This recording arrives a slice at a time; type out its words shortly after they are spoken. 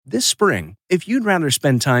This spring, if you'd rather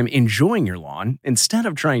spend time enjoying your lawn instead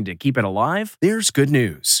of trying to keep it alive, there's good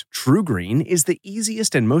news. TruGreen is the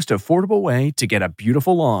easiest and most affordable way to get a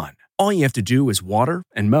beautiful lawn. All you have to do is water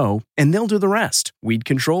and mow, and they'll do the rest. Weed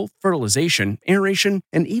control, fertilization, aeration,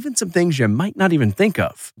 and even some things you might not even think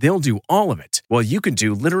of. They'll do all of it, while you can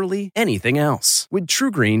do literally anything else. With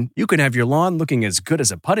TruGreen, you can have your lawn looking as good as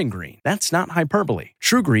a putting green. That's not hyperbole.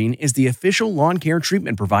 TruGreen is the official lawn care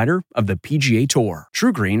treatment provider of the PGA Tour.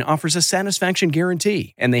 TruGreen offers a satisfaction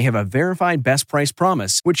guarantee, and they have a verified best price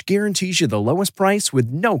promise, which guarantees you the lowest price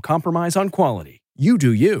with no compromise on quality. You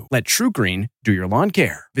do you. Let TruGreen do your lawn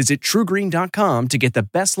care. Visit TruGreen.com to get the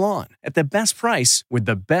best lawn at the best price with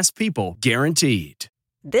the best people guaranteed.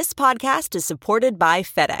 This podcast is supported by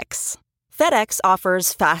FedEx. FedEx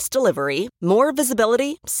offers fast delivery, more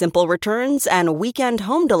visibility, simple returns, and weekend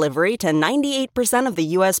home delivery to 98% of the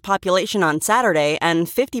U.S. population on Saturday and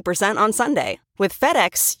 50% on Sunday. With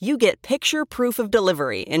FedEx, you get picture proof of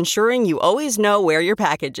delivery, ensuring you always know where your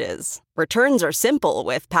package is. Returns are simple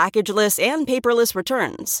with packageless and paperless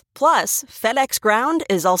returns. Plus, FedEx Ground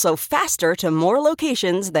is also faster to more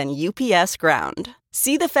locations than UPS Ground.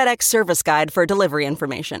 See the FedEx service guide for delivery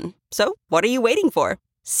information. So, what are you waiting for?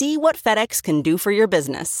 See what FedEx can do for your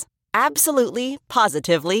business. Absolutely,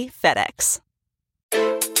 positively FedEx.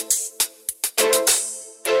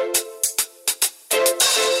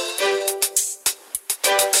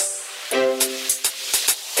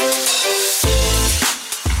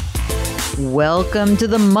 Welcome to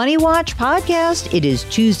the Money Watch podcast. It is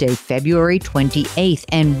Tuesday, February 28th,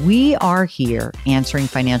 and we are here answering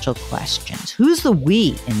financial questions. Who's the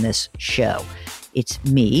we in this show? It's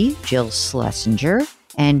me, Jill Schlesinger,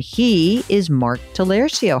 and he is Mark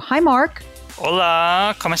Talercio. Hi, Mark.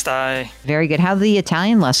 Hola, ¿cómo estás? Very good. How are the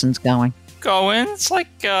Italian lessons going? It's like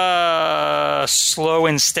slow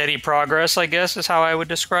and steady progress, I guess, is how I would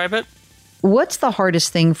describe it. What's the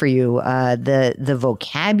hardest thing for you? The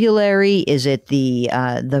vocabulary? Is it the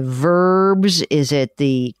verbs? Is it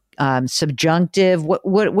the subjunctive?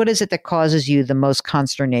 What is it that causes you the most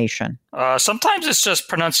consternation? Sometimes it's just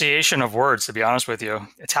pronunciation of words, to be honest with you.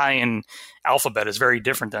 Italian alphabet is very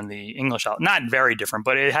different than the English alphabet. Not very different,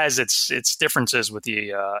 but it has its differences with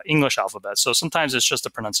the English alphabet. So sometimes it's just the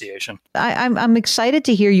pronunciation. I'm excited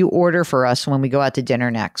to hear you order for us when we go out to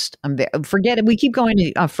dinner next. Forget it. We keep going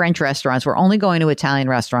to French restaurants. We're only going to Italian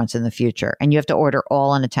restaurants in the future, and you have to order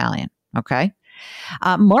all in Italian. Okay.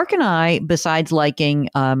 Mark and I, besides liking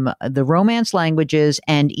the Romance languages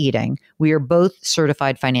and eating, we are both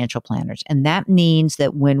certified financial planners. And that means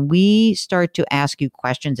that when we start to ask you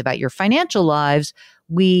questions about your financial lives,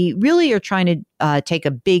 we really are trying to take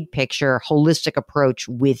a big picture, holistic approach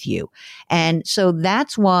with you. And so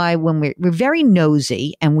that's why when we're very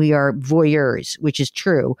nosy and we are voyeurs, which is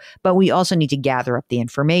true, but we also need to gather up the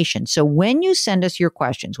information. So when you send us your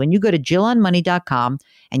questions, when you go to JillOnMoney.com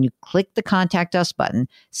and you click the Contact Us button,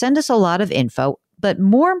 send us a lot of info. But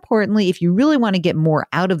more importantly, if you really want to get more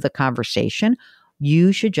out of the conversation,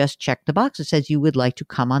 you should just check the box that says you would like to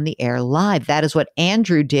come on the air live. That is what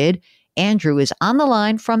Andrew did. Andrew is on the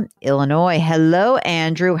line from Illinois. Hello,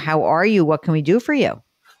 Andrew. How are you? What can we do for you?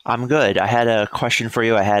 I'm good. I had a question for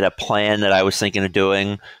you. I had a plan that I was thinking of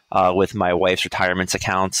doing with my wife's retirement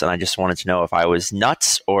accounts, and I just wanted to know if I was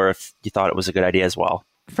nuts or if you thought it was a good idea as well.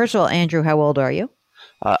 First of all, Andrew, how old are you?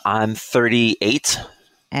 I'm 38.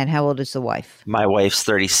 And how old is the wife? My wife's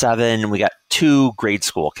 37. We got 2 grade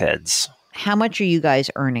school kids. How much are you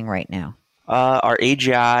guys earning right now? Our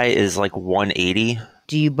AGI is like 180.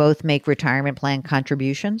 Do you both make retirement plan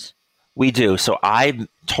contributions? We do. So I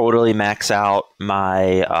totally max out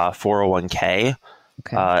my 401k,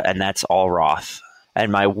 and that's all Roth.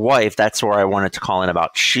 And my wife, that's where I wanted to call in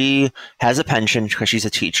about. She has a pension because she's a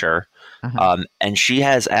teacher, and she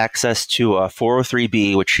has access to a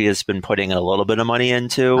 403b, which she has been putting a little bit of money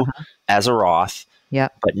into as a Roth.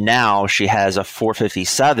 Yep. But now she has a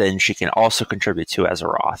 457 she can also contribute to as a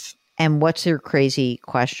Roth. And what's her crazy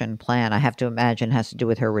question plan? I have to imagine has to do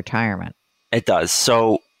with her retirement. It does.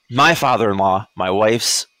 So my father-in-law, my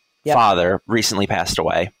wife's father, recently passed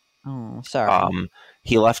away. Oh, sorry.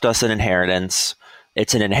 He left us an inheritance.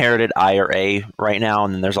 It's an inherited IRA right now,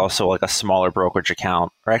 and then there's also like a smaller brokerage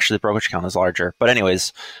account, or actually the brokerage account is larger. But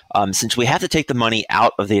anyways, since we have to take the money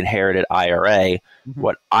out of the inherited IRA,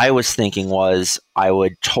 what I was thinking was I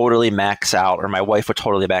would totally max out, or my wife would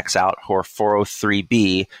totally max out her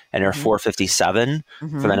 403b and her 457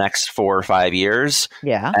 for the next 4 or 5 years.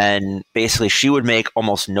 Yeah. And basically she would make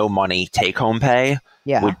almost no money take home pay.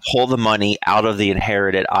 Yeah. We'd pull the money out of the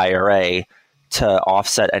inherited IRA to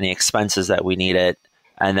offset any expenses that we needed.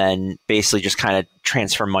 and then basically just kind of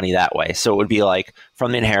transfer money that way. So it would be like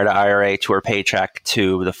from the inherited IRA to her paycheck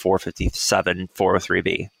to the 457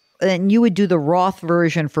 403b. And you would do the Roth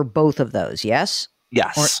version for both of those, yes?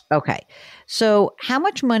 Yes. Okay. So how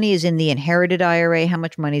much money is in the inherited IRA? How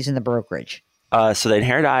much money is in the brokerage? So the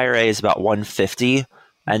inherited IRA is about 150,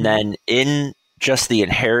 and then in just the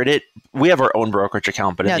inherited, we have our own brokerage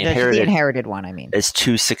account, but in the inherited one, I mean, is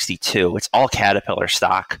 262. It's all Caterpillar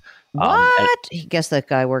stock. What? I guess that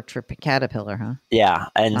guy worked for Caterpillar, huh? Yeah,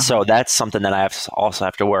 and so that's something that I also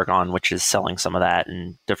have to work on, which is selling some of that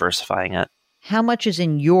and diversifying it. How much is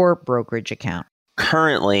in your brokerage account?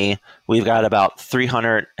 Currently, we've got about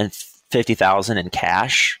 $350,000 in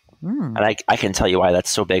cash, and I can tell you why that's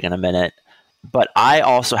so big in a minute. But I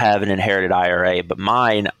also have an inherited IRA, but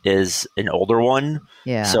mine is an older one.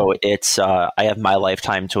 Yeah. So it's I have my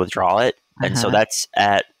lifetime to withdraw it, and so that's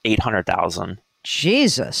at $800,000.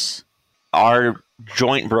 Jesus. Our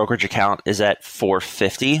joint brokerage account is at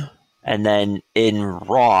 $450, and then in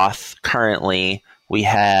Roth currently we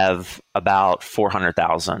have about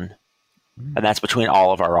 $400,000, and that's between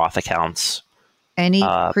all of our Roth accounts. Any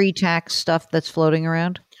pre-tax stuff that's floating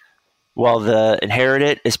around? Well, the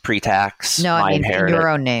inherited is pre-tax. No, I mean in your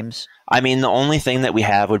own names. I mean, the only thing that we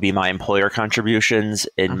have would be my employer contributions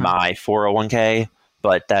in my 401k,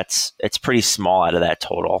 but it's pretty small out of that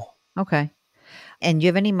total. Okay. And do you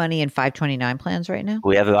have any money in 529 plans right now?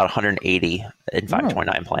 We have about 180 in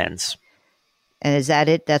 529 plans. And is that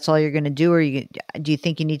it? That's all you're going to do? Or do you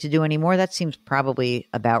think you need to do any more? That seems probably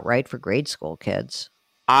about right for grade school kids.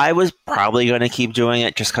 I was probably going to keep doing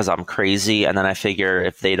it just because I'm crazy. And then I figure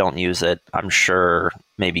if they don't use it, I'm sure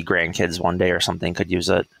maybe grandkids one day or something could use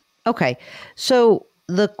it. Okay. So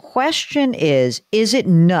the question is it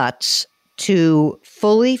nuts to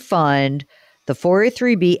fully fund the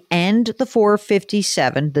 403b and the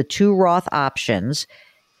 457, the two Roth options,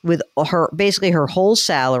 with basically her whole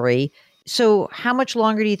salary? So how much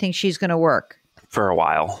longer do you think she's going to work? For a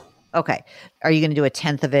while. Okay. Are you going to do a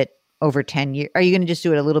tenth of it over 10 years? Are you going to just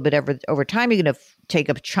do it a little bit over time? Are you going to take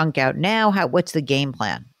a chunk out now? What's the game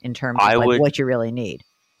plan in terms of what you really need?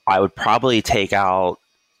 I would probably take out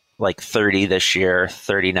like 30 this year,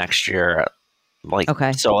 30 next year.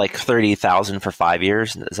 So like 30,000 for 5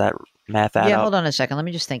 years. Does that math that up? Hold on a second. Let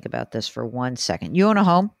me just think about this for 1 second. You own a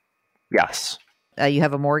home? Yes. You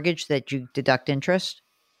have a mortgage that you deduct interest?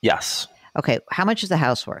 Yes. Okay. How much is the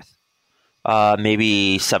house worth?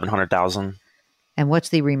 Maybe 700,000. And what's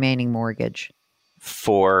the remaining mortgage?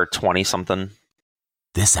 For 20 something.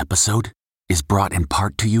 This episode is brought in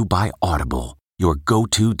part to you by Audible, your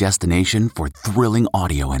go-to destination for thrilling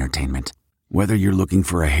audio entertainment. Whether you're looking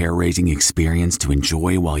for a hair-raising experience to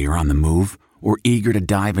enjoy while you're on the move or eager to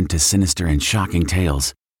dive into sinister and shocking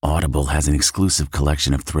tales, Audible has an exclusive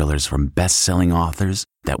collection of thrillers from best-selling authors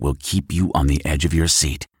that will keep you on the edge of your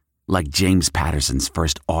seat. Like James Patterson's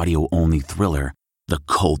first audio-only thriller, The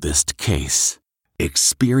Coldest Case.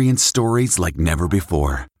 Experience stories like never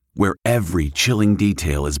before, where every chilling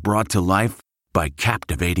detail is brought to life by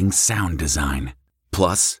captivating sound design.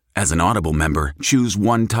 Plus, as an Audible member, choose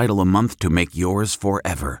one title a month to make yours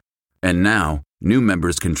forever. And now, new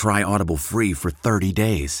members can try Audible free for 30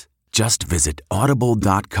 days. Just visit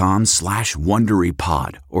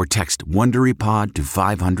audible.com/WonderyPod or text WonderyPod to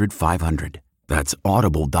 500-500. That's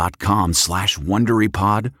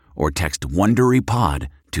audible.com/WonderyPod or text WonderyPod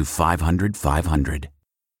to 500-500.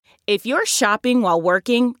 If you're shopping while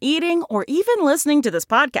working, eating, or even listening to this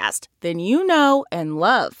podcast, then you know and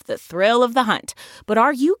love the thrill of the hunt. But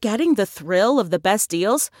are you getting the thrill of the best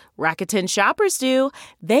deals? Rakuten shoppers do.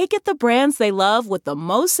 They get the brands they love with the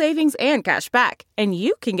most savings and cash back. And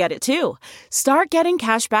you can get it too. Start getting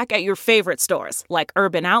cash back at your favorite stores like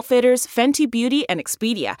Urban Outfitters, Fenty Beauty, and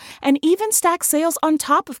Expedia, and even stack sales on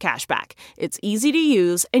top of cash back. It's easy to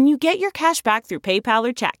use, and you get your cash back through PayPal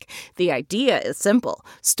or check. The idea is simple.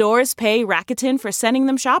 Stores pay Rakuten for sending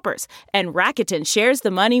them shoppers, and Rakuten shares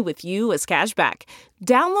the money with you as cash back.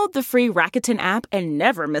 Download the free Rakuten app and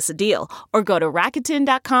never miss a deal, or go to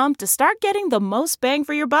Rakuten.com to start getting the most bang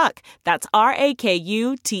for your buck. That's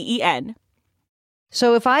RAKUTEN.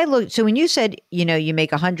 So if I look, so when you said, you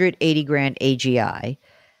make 180 grand AGI,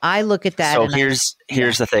 I look at that. So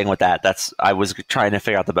here's the thing with that. I was trying to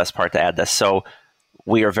figure out the best part to add this. So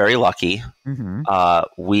we are very lucky. Mm-hmm.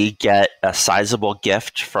 We get a sizable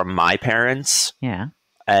gift from my parents. Yeah.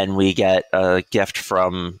 And we get a gift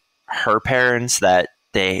from her parents that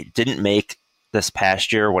they didn't make this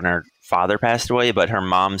past year when her father passed away, but her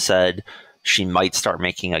mom said she might start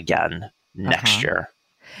making again next year.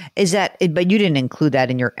 Is that? But you didn't include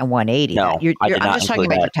that in your 180. No, I did I'm not just talking include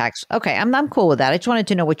about your that. tax. Okay, I'm cool with that. I just wanted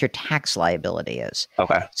to know what your tax liability is.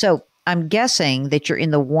 Okay. So I'm guessing that you're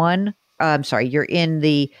in the you're in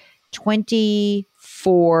the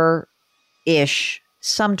 24-ish,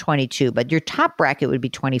 some 22, but your top bracket would be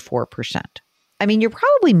 24%. I mean, you're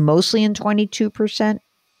probably mostly in 22%.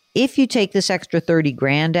 If you take this extra 30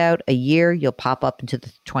 grand out a year, you'll pop up into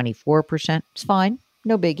the 24%. It's fine.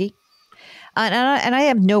 No biggie. And I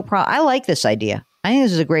have no problem. I like this idea. I think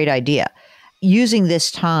this is a great idea. Using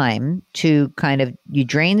this time to kind of, you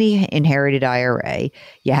drain the inherited IRA,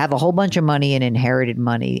 you have a whole bunch of money in inherited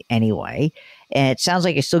money anyway, and it sounds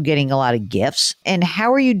like you're still getting a lot of gifts. And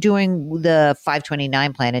how are you doing the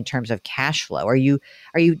 529 plan in terms of cash flow? Are you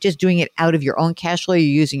just doing it out of your own cash flow? Or are you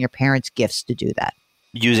using your parents' gifts to do that?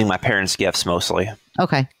 Using my parents' gifts mostly.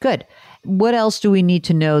 Okay, good. What else do we need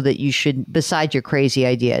to know that you should, besides your crazy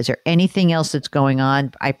idea? Is there anything else that's going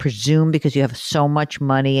on? I presume because you have so much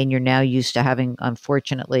money and you're now used to having,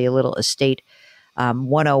 unfortunately, a little estate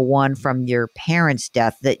 101 from your parents'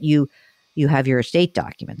 death, that you have your estate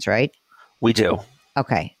documents, right? We do.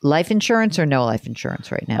 Okay. Life insurance or no life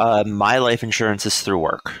insurance right now? My life insurance is through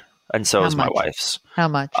work, and so is my wife's. How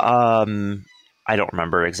much? I don't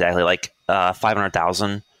remember exactly, like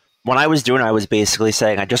 $500,000. When I was doing it, I was basically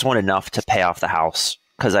saying I just want enough to pay off the house,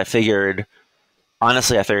 because I figured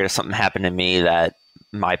if something happened to me that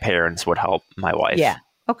my parents would help my wife. Yeah.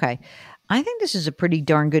 Okay. I think this is a pretty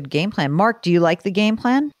darn good game plan. Mark, do you like the game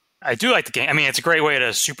plan? I do like the game. I mean, it's a great way to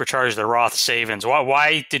supercharge the Roth savings.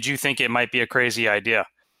 Why did you think it might be a crazy idea?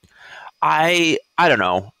 I don't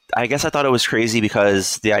know. I guess I thought it was crazy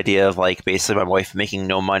because the idea of like basically my wife making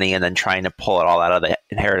no money and then trying to pull it all out of the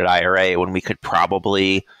inherited IRA when we could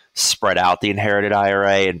probably spread out the inherited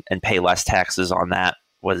IRA and pay less taxes on that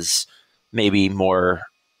was maybe more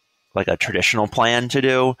like a traditional plan to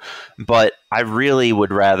do. But I really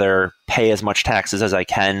would rather pay as much taxes as I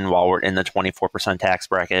can while we're in the 24% tax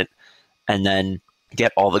bracket, and then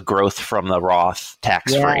get all the growth from the Roth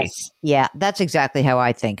tax free. Yes. Yeah, that's exactly how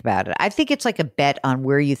I think about it. I think it's like a bet on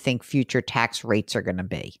where you think future tax rates are going to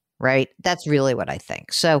be, right? That's really what I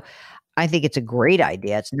think. So I think it's a great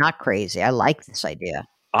idea. It's not crazy. I like this idea.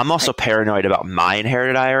 I'm also paranoid about my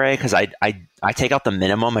inherited IRA because I take out the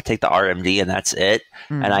minimum, I take the RMD, and that's it.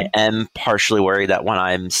 Mm-hmm. And I am partially worried that when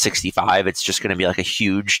I'm 65, it's just going to be like a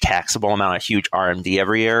huge taxable amount, a huge RMD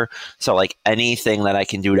every year. So like anything that I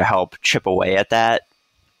can do to help chip away at that,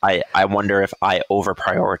 I wonder if I over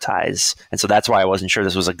prioritize. And so that's why I wasn't sure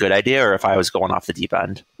this was a good idea or if I was going off the deep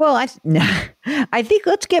end. Well, I think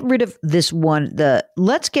let's get rid of this one.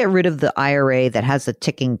 Let's get rid of the IRA that has the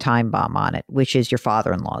ticking time bomb on it, which is your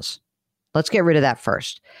father-in-law's. Let's get rid of that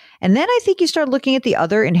first. And then I think you start looking at the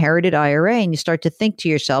other inherited IRA and you start to think to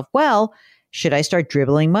yourself, well, should I start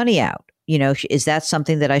dribbling money out? You know, is that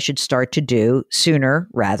something that I should start to do sooner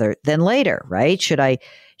rather than later, right? Should I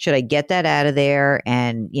get that out of there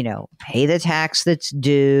and, you know, pay the tax that's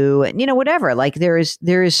due and, you know, whatever. Like there is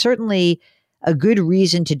certainly a good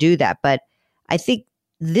reason to do that. But I think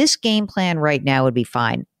this game plan right now would be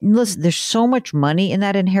fine. Listen, there's so much money in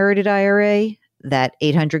that inherited IRA, that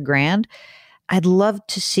 800 grand. I'd love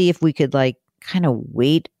to see if we could like kind of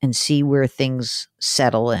wait and see where things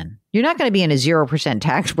settle in. You're not going to be in a 0%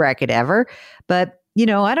 tax bracket ever, but, you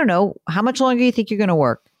know, I don't know. How much longer do you think you're going to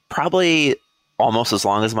work? Probably almost as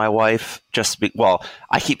long as my wife.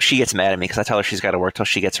 She gets mad at me because I tell her she's got to work till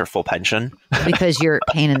she gets her full pension. Because you're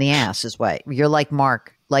a pain in the ass is what you're like,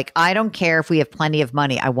 Mark. Like, I don't care if we have plenty of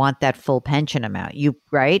money. I want that full pension amount.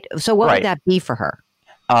 Right? So what would that be for her?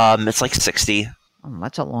 It's like 60. Oh,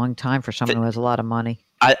 that's a long time for someone who has a lot of money.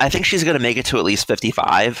 I think she's going to make it to at least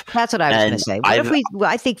 55. That's what I was going to say.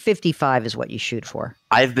 I think 55 is what you shoot for.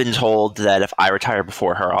 I've been told that if I retire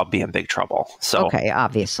before her, I'll be in big trouble. So okay,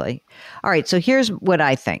 obviously. All right. So here's what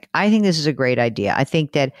I think. I think this is a great idea. I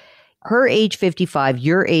think that her age 55,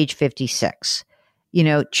 your age 56. You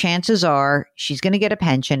know, chances are she's going to get a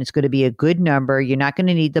pension. It's going to be a good number. You're not going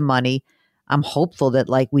to need the money. I'm hopeful that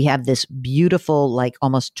like we have this beautiful, like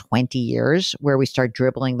almost 20 years where we start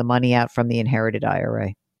dribbling the money out from the inherited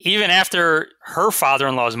IRA. Even after her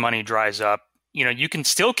father-in-law's money dries up, you know, you can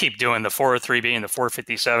still keep doing the 403B and the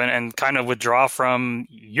 457 and kind of withdraw from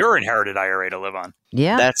your inherited IRA to live on.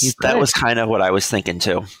 Yeah, that was kind of what I was thinking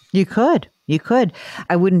too. You could.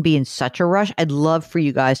 I wouldn't be in such a rush. I'd love for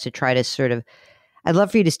you guys to try to I'd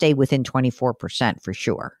love for you to stay within 24% for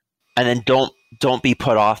sure. And then don't be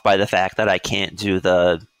put off by the fact that I can't do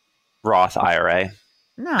the Roth IRA.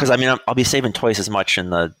 No. Because I mean, I'll be saving twice as much in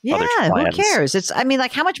the other plans. Who cares?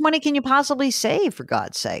 Like how much money can you possibly save, for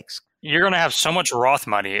God's sakes? You're going to have so much Roth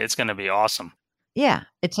money. It's going to be awesome. Yeah,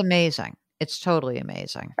 it's amazing. It's totally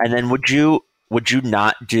amazing. And then would you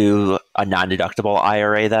not do a non-deductible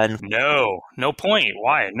IRA then? No point.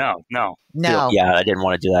 Why? No. Yeah, I didn't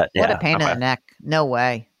want to do that. What a pain in the neck. No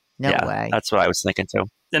way. No way. That's what I was thinking too.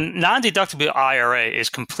 The non-deductible IRA is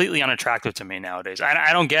completely unattractive to me nowadays.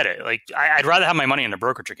 I don't get it. Like, I'd rather have my money in a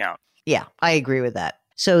brokerage account. Yeah, I agree with that.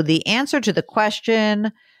 So the answer to the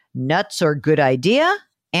question, nuts or good idea?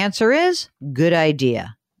 Answer is good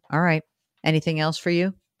idea. All right. Anything else for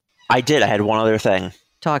you? I did. I had one other thing.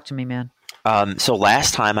 Talk to me, man. So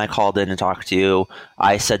last time I called in and talked to you,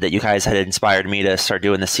 I said that you guys had inspired me to start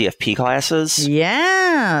doing the CFP classes.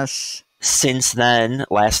 Yes. Since then,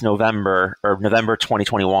 last November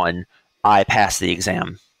 2021, I passed the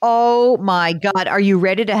exam. Oh my God. Are you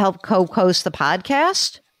ready to help co-host the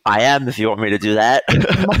podcast? I am, if you want me to do that.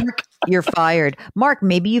 Mark, you're fired. Mark,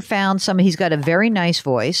 maybe you found he's got a very nice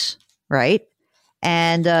voice, right?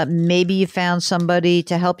 And maybe you found somebody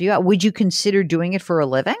to help you out. Would you consider doing it for a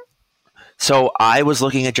living? So I was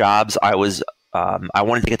looking at jobs. I wanted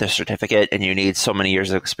to get the certificate, and you need so many years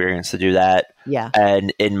of experience to do that. Yeah.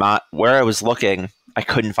 And where I was looking, I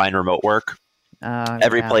couldn't find remote work.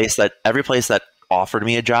 Every place that offered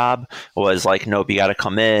me a job was like, nope, you got to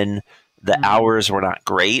come in. The hours were not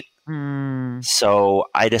great. So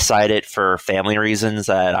I decided for family reasons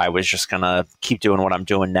that I was just going to keep doing what I'm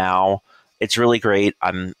doing now. It's really great.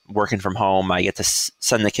 I'm working from home. I get to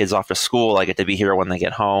send the kids off to school. I get to be here when they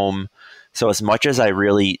get home. So as much as I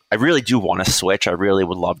really do want to switch, I really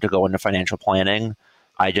would love to go into financial planning.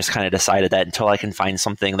 I just kind of decided that until I can find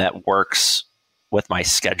something that works with my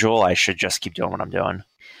schedule, I should just keep doing what I'm doing.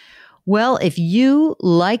 Well, if you,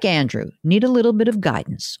 like Andrew, need a little bit of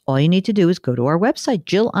guidance, all you need to do is go to our website,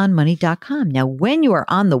 JillOnMoney.com. Now, when you are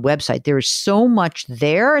on the website, there is so much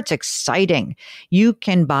there. It's exciting. You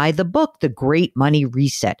can buy the book, The Great Money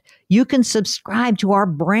Reset. You can subscribe to our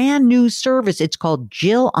brand new service. It's called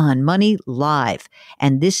Jill on Money Live.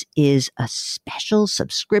 And this is a special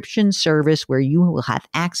subscription service where you will have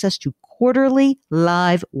access to quarterly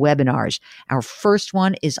live webinars. Our first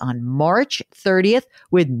one is on March 30th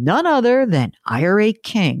with none other than IRA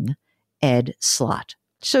King, Ed Slott.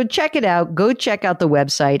 So check it out. Go check out the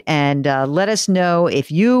website and let us know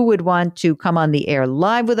if you would want to come on the air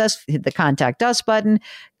live with us. Hit the Contact Us button.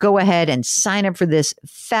 Go ahead and sign up for this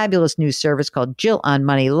fabulous new service called Jill on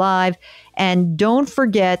Money Live. And don't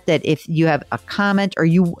forget that if you have a comment or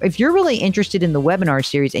if you're really interested in the webinar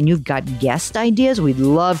series and you've got guest ideas, we'd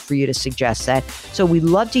love for you to suggest that. So we'd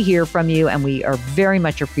love to hear from you, and we are very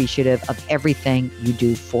much appreciative of everything you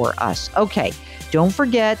do for us. Okay. Don't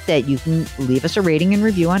forget that you can leave us a rating and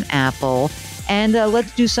review on Apple. And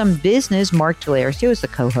let's do some business. Mark D'Alessio is the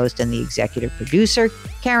co-host and the executive producer.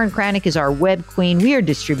 Karen Kranick is our web queen. We are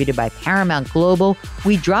distributed by Paramount Global.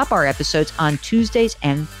 We drop our episodes on Tuesdays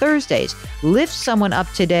and Thursdays. Lift someone up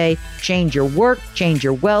today. Change your work, change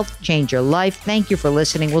your wealth, change your life. Thank you for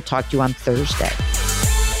listening. We'll talk to you on Thursday.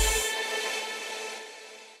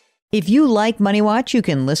 If you like Money Watch, you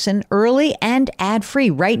can listen early and ad-free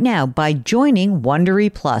right now by joining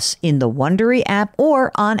Wondery Plus in the Wondery app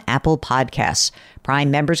or on Apple Podcasts.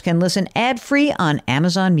 Prime members can listen ad-free on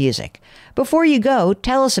Amazon Music. Before you go,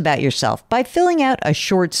 tell us about yourself by filling out a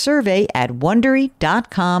short survey at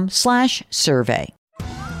Wondery.com/survey.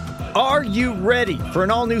 Are you ready for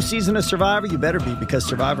an all-new season of Survivor? You better be, because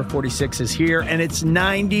Survivor 46 is here, and it's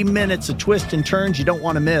 90 minutes of twists and turns you don't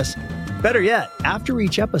want to miss. Better yet, after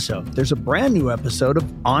each episode, there's a brand new episode of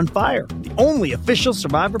On Fire, the only official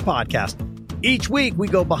Survivor podcast. Each week, we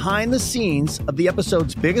go behind the scenes of the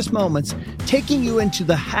episode's biggest moments, taking you into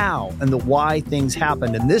the how and the why things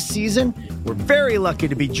happened. And this season, we're very lucky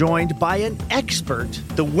to be joined by an expert,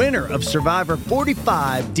 the winner of Survivor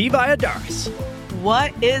 45, Dee Valladares.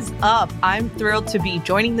 What is up? I'm thrilled to be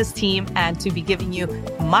joining this team and to be giving you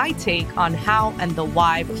my take on how and the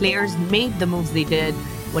why players made the moves they did,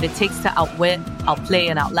 what it takes to outwit, outplay,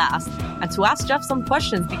 and outlast, and to ask Jeff some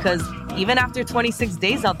questions, because even after 26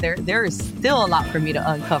 days out there, there is still a lot for me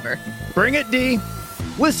to uncover. Bring it, Dee.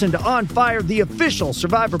 Listen to On Fire, the official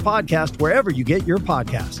Survivor podcast, wherever you get your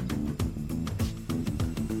podcast.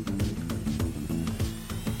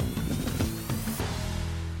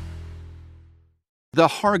 The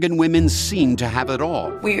Hargan women seemed to have it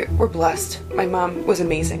all. We were blessed. My mom was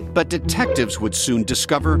amazing. But detectives would soon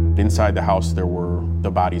discover... inside the house, there were the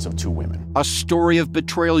bodies of 2 women. A story of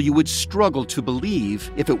betrayal you would struggle to believe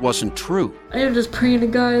if it wasn't true. I am just praying to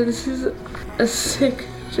God, this is a sick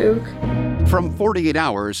joke. From 48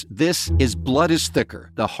 Hours, this is Blood is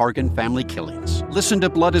Thicker, The Hargan Family Killings. Listen to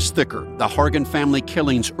Blood is Thicker, The Hargan Family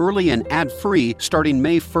Killings early and ad-free starting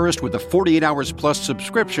May 1st with a 48 Hours Plus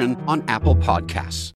subscription on Apple Podcasts.